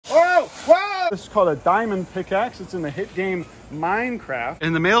This is called a diamond pickaxe. It's in the hit game Minecraft.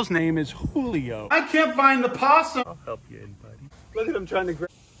 And the male's name is Julio. I can't find the possum. I'll help you in, buddy. Look at him trying to grab.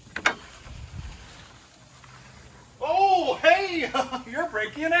 Oh, hey, you're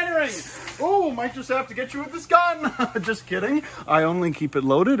breaking and entering. Oh, might just have to get you with this gun. Just kidding. I only keep it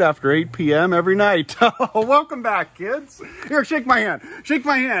loaded after 8 p.m. every night. Welcome back, kids. Here, shake my hand. Shake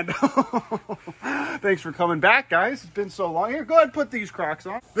my hand. Thanks for coming back, guys. It's been so long. Here, go ahead and put these Crocs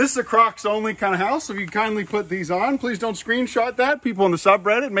on. This is a Crocs only kind of house. So if you kindly put these on, please don't screenshot that. People in the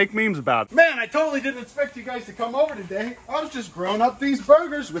subreddit make memes about it. Man, I totally didn't expect you guys to come over today. I was just grilling up these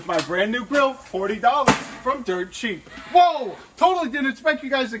burgers with my brand new grill, $40 from Dirt Cheap. Whoa, totally didn't expect you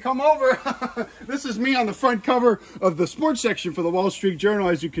guys to come over. This is me on the front cover of the sports section for the Wall Street Journal,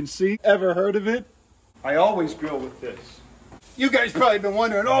 as you can see. Ever heard of it? I always grill with this. You guys probably been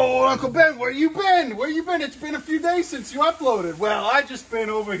wondering, oh, Uncle Ben, where you been? Where you been? It's been a few days since you uploaded. Well, I just been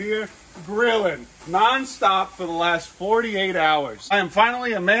over here grilling non-stop for the last 48 hours. I am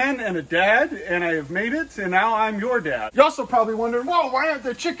finally a man and a dad, and I have made it, and now I'm your dad. You're also probably wondering, whoa, why aren't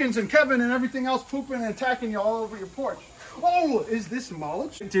the chickens and Kevin and everything else pooping and attacking you all over your porch? Oh, is this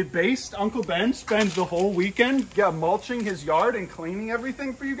mulch? Did Based Uncle Ben spend the whole weekend mulching his yard and cleaning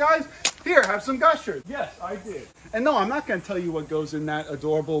everything for you guys? Here, have some gushers. Yes, I did. And no, I'm not going to tell you what goes in that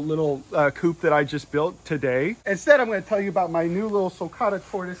adorable little coop that I just built today. Instead, I'm going to tell you about my new little sulcata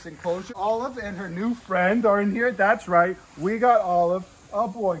tortoise enclosure. Olive and her new friend are in here. That's right. We got Olive a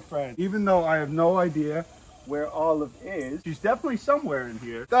boyfriend. Even though I have no idea where Olive is. She's definitely somewhere in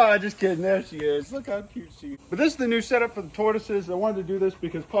here. Oh, just kidding. There she is. Look how cute she is. But this is the new setup for the tortoises. I wanted to do this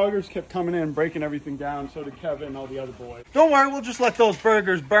because Poggers kept coming in and breaking everything down. So did Kevin and all the other boys. Don't worry, we'll just let those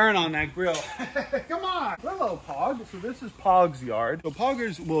burgers burn on that grill. Come on. Hello, Pog. So this is Pog's yard. So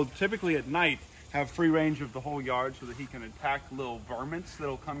Poggers will typically at night have free range of the whole yard so that he can attack little vermins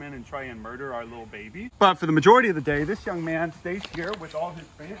that'll come in and try and murder our little babies. But for the majority of the day, this young man stays here with all his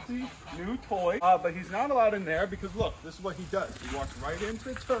fancy new toys. But he's not allowed in there because look, this is what he does. He walks right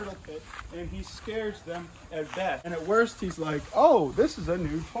into the turtle pit and he scares them at best. And at worst, he's like, oh, this is a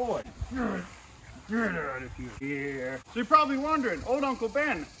new toy. Get out of here. So you're probably wondering, old Uncle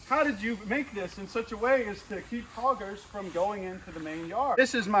Ben, how did you make this in such a way as to keep Poggers from going into the main yard?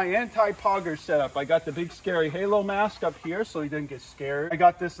 This is my anti-Pogger setup. I got the big scary halo mask up here so he didn't get scared. I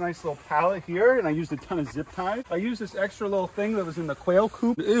got this nice little pallet here and I used a ton of zip ties. I used this extra little thing that was in the quail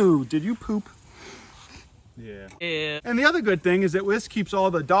coop. Ew, did you poop? Yeah. And the other good thing is that this keeps all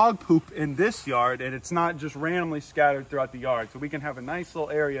the dog poop in this yard and it's not just randomly scattered throughout the yard. So we can have a nice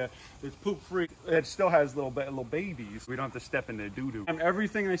little area that's poop free. It still has little babies. We don't have to step in their doo-doo. And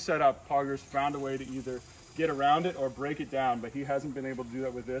everything I set up, Poggers found a way to either get around it or break it down, but he hasn't been able to do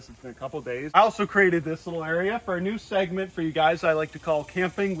that with this. It's been a couple days. I also created this little area for a new segment for you guys I like to call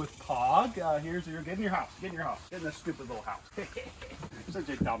Camping with Pog. Here's your, get in your house, get in your house, get in this stupid little house. Such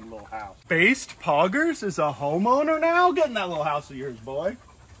a dumb little house. Based Poggers is a homeowner now? Get in that little house of yours, boy.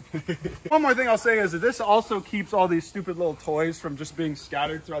 One more thing I'll say is that this also keeps all these stupid little toys from just being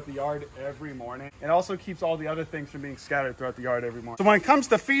scattered throughout the yard every morning. It also keeps all the other things from being scattered throughout the yard every morning. So when it comes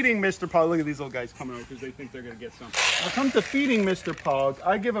to feeding Mr. Pog, look at these little guys coming over because they think they're going to get something. When it comes to feeding Mr. Pog,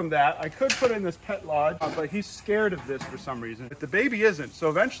 I give him that. I could put it in this pet lodge, but he's scared of this for some reason. But the baby isn't. So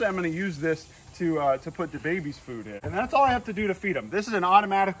eventually I'm going to use this to put the baby's food in. And that's all I have to do to feed him. This is an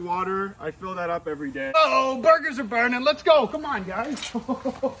automatic water. I fill that up every day. Oh, burgers are burning. Let's go. Come on, guys.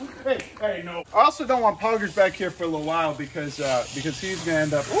 Hey, no. I also don't want Poggers back here for a little while because he's gonna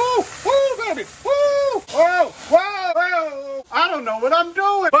end up, woo, woo, baby, woo, whoa, whoa, whoa. I don't know what I'm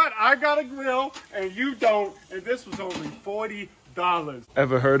doing, but I got a grill and you don't, and this was only $40.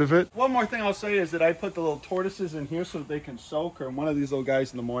 Ever heard of it? One more thing I'll say is that I put the little tortoises in here so that they can soak, or one of these little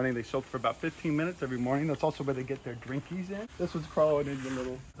guys in the morning. They soak for about 15 minutes every morning. That's also where they get their drinkies in. This one's crawling in the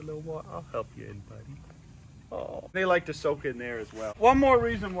little water. I'll help you in, buddy. Oh, they like to soak in there as well. One more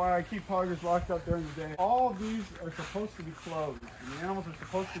reason why I keep Poggers locked up during the day. All of these are supposed to be closed. And the animals are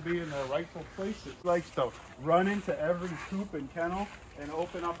supposed to be in their rightful places. He likes to run into every coop and kennel and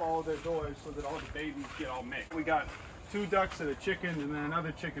open up all of their doors so that all the babies get all mixed. We got 2 ducks and a chicken and then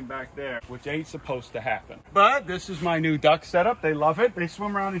another chicken back there, which ain't supposed to happen. But this is my new duck setup. They love it. They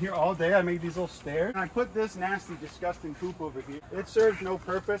swim around in here all day. I made these little stairs. And I put this nasty, disgusting coop over here. It serves no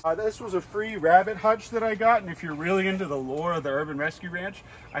purpose. This was a free rabbit hutch that I got. And if you're really into the lore of the Urban Rescue Ranch,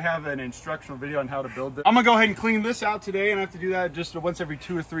 I have an instructional video on how to build it. I'm gonna go ahead and clean this out today, and I have to do that just once every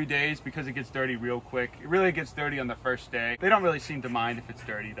 2 or 3 days because it gets dirty real quick. It really gets dirty on the first day. They don't really seem to mind if it's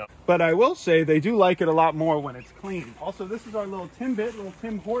dirty though. But I will say they do like it a lot more when it's clean. Also, this is our little Timbit, little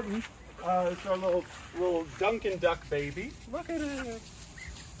Tim Horton. It's our little Dunkin' Duck baby. Look at it.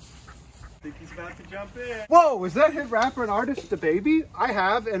 I think he's about to jump in. Whoa, is that hit rapper and artist Dababy? I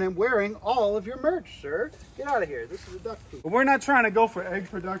have, and I'm wearing all of your merch, sir. Get out of here. This is a duck poop. But we're not trying to go for egg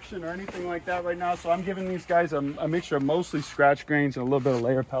production or anything like that right now, so I'm giving these guys a mixture of mostly scratch grains and a little bit of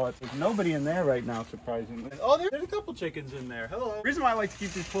layer pellets. There's nobody in there right now, surprisingly. Oh, there's a couple chickens in there. Hello. The reason why I like to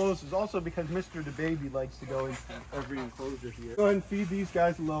keep these closed is also because Mr. Dababy likes to go into every enclosure here. Go ahead and feed these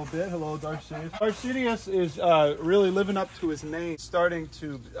guys a little bit. Hello, Darcidius. Darcidius is really living up to his name, starting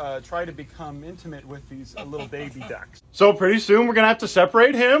to try to become intimate with these little baby ducks. So pretty soon we're gonna have to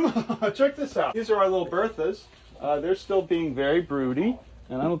separate him. Check this out. These are our little Berthas. They're still being very broody,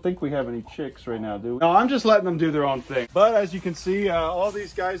 and I don't think we have any chicks right now, do we? No, I'm just letting them do their own thing. But as you can see, all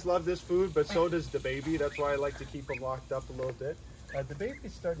these guys love this food, but so does Dababy. That's why I like to keep them locked up a little bit.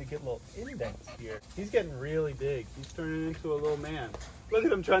 Dababy's starting to get little indents here. He's getting really big. He's turning into a little man. Look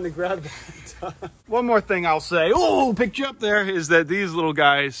at him trying to grab that. One more thing I'll say, oh, picked you up there, is that these little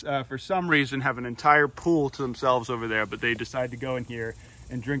guys, for some reason, have an entire pool to themselves over there, but they decide to go in here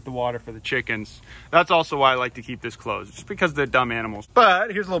and drink the water for the chickens. That's also why I like to keep this closed, just because they're dumb animals.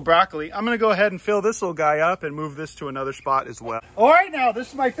 But here's a little broccoli. I'm gonna go ahead and fill this little guy up and move this to another spot as well. All right, now this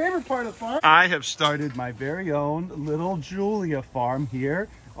is my favorite part of the farm. I have started my very own little Julia farm here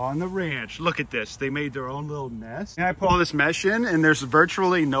on the ranch. Look at this. They made their own little nest. And I put all this mesh in, and there's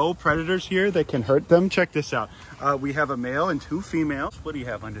virtually no predators here that can hurt them. Check this out. We have a male and 2 females. What do you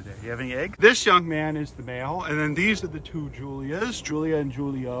have under there? You have any egg? This young man is the male, and then these are the 2 Julias, Julia and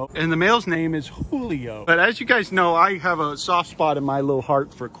Julio. And the male's name is Julio. But as you guys know, I have a soft spot in my little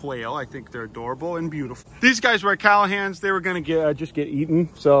heart for quail. I think they're adorable and beautiful. These guys were at Callahan's. They were gonna just get eaten,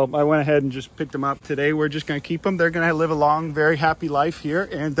 so I went ahead and just picked them up. Today we're just gonna keep them. They're gonna live a long, very happy life here,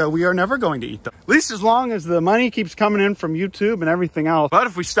 and we are never going to eat them. At least as long as the money keeps coming in from YouTube and everything else. But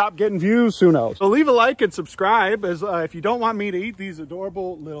if we stop getting views, who knows? So leave a like and subscribe as if you don't want me to eat these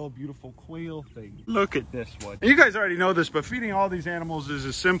adorable little beautiful quail things. Look at this one. And you guys already know this, but feeding all these animals is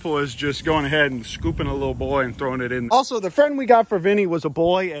as simple as just going ahead and scooping a little boy and throwing it in. Also, the friend we got for Vinny was a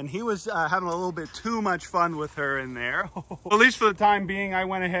boy, and he was having a little bit too much fun with her in there. At least for the time being, I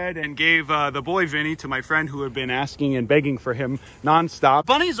went ahead and gave the boy Vinny to my friend who had been asking and begging for him nonstop.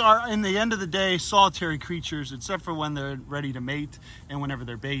 Bunnies are, in the end of the day, solitary creatures, except for when they're ready to mate and whenever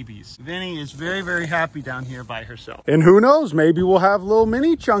they're babies. Vinny is very, very happy down here by herself. And who knows, maybe we'll have little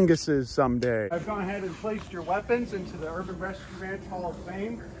mini chunguses someday. I've gone ahead and placed your weapons into the Urban Rescue Ranch Hall of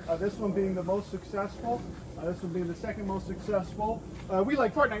Fame. This one being the most successful. This one being the second most successful. We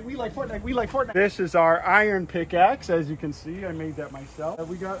like Fortnite, we like Fortnite, we like Fortnite. This is our iron pickaxe, as you can see. I made that myself.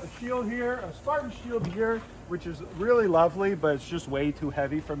 We got a shield here, a Spartan shield here, which is really lovely, but it's just way too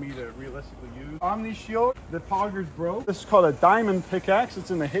heavy for me to realistically use. Omni shield, the poggers broke. This is called a diamond pickaxe.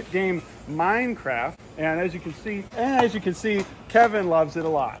 It's in the hit game Minecraft. And as you can see, Kevin loves it a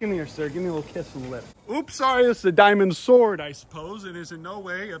lot. Give me here, sir. Give me a little kiss on the lip. Oops, sorry, it's a diamond sword, I suppose. It is in no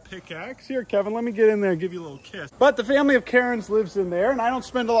way a pickaxe. Here, Kevin, let me get in there and give you a little kiss. But the family of Karens lives in there, and I don't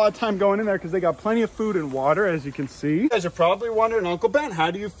spend a lot of time going in there because they got plenty of food and water, as you can see. You guys are probably wondering, Uncle Ben, how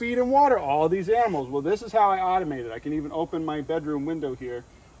do you feed and water all these animals? Well, this is how I automate it. I can even open my bedroom window here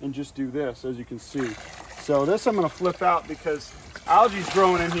and just do this, as you can see. So this I'm gonna flip out because algae's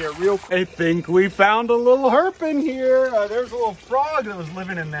growing in here real quick. I think we found a little herp in here. There's a little frog that was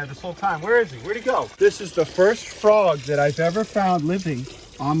living in there this whole time. Where is he? Where'd he go? This is the first frog that I've ever found living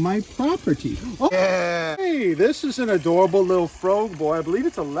on my property. Oh, yeah. Hey, this is an adorable little frog boy. I believe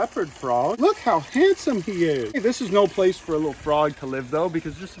it's a leopard frog. Look how handsome he is. Hey, this is no place for a little frog to live though,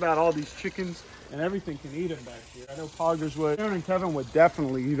 because just about all these chickens and everything can eat him back here. I know Poggers would. Aaron and Kevin would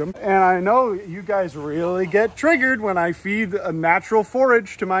definitely eat them. And I know you guys really get triggered when I feed a natural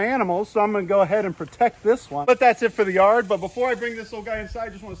forage to my animals, so I'm gonna go ahead and protect this one. But that's it for the yard. But before I bring this little guy inside, I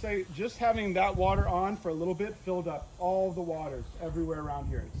just wanna say, just having that water on for a little bit filled up all the waters everywhere around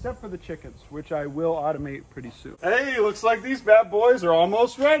here, except for the chickens, which I will automate pretty soon. Hey, looks like these bad boys are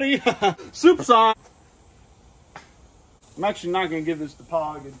almost ready. Soup's on. I'm actually not going to give this to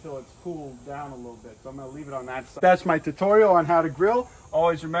Pog until it's cooled down a little bit, so I'm going to leave it on that side. That's my tutorial on how to grill.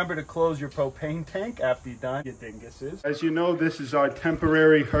 Always remember to close your propane tank after you're done, you dinguses. As you know, this is our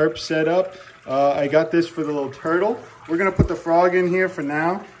temporary herp setup. I got this for the little turtle. We're going to put the frog in here for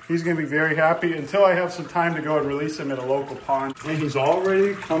now. He's going to be very happy until I have some time to go and release him at a local pond. And he's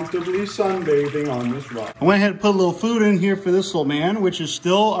already comfortably sunbathing on this rock. I went ahead and put a little food in here for this little man, which is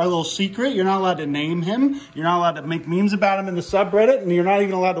still our little secret. You're not allowed to name him. You're not allowed to make memes about him in the subreddit. And you're not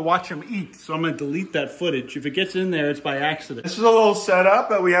even allowed to watch him eat. So I'm going to delete that footage. If it gets in there, it's by accident. This is a little setup set up,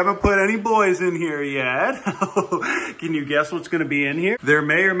 but we haven't put any boys in here yet. Can you guess what's going to be in here? There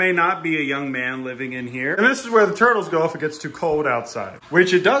may or may not be a young man living in here. And this is where the turtles go if it gets too cold outside,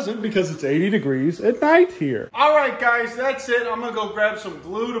 which it doesn't because it's 80 degrees at night here. All right, guys, that's it. I'm going to go grab some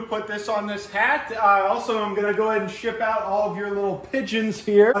glue to put this on this hat. Also, I'm going to go ahead and ship out all of your little pigeons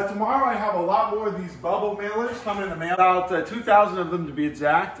here. Tomorrow, I have a lot more of these bubble mailers coming in the mail. About 2,000 of them to be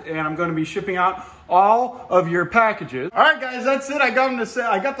exact. And I'm going to be shipping out all of your packages. All right, guys, that's it. I got them to say,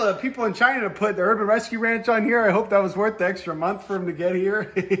 I got the people in China to put the Urban Rescue Ranch on here. I hope that was worth the extra month for them to get here.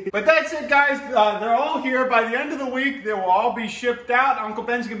 But that's it, guys. They're all here. By the end of the week, they will all be shipped out. Uncle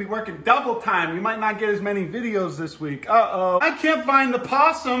Ben's gonna be working double time. You might not get as many videos this week. Uh-oh. I can't find the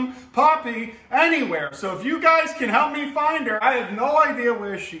possum, Poppy, anywhere. So if you guys can help me find her, I have no idea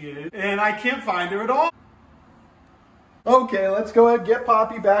where she is, and I can't find her at all. Okay, let's go ahead and get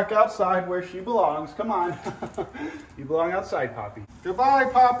Poppy back outside where she belongs. Come on. You belong outside, Poppy. Goodbye,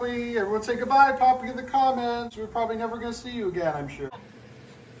 Poppy. Everyone say goodbye, Poppy, in the comments. We're probably never going to see you again, I'm sure.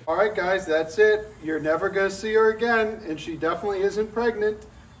 All right, guys, that's it. You're never going to see her again, and she definitely isn't pregnant,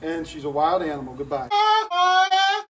 and she's a wild animal. Goodbye.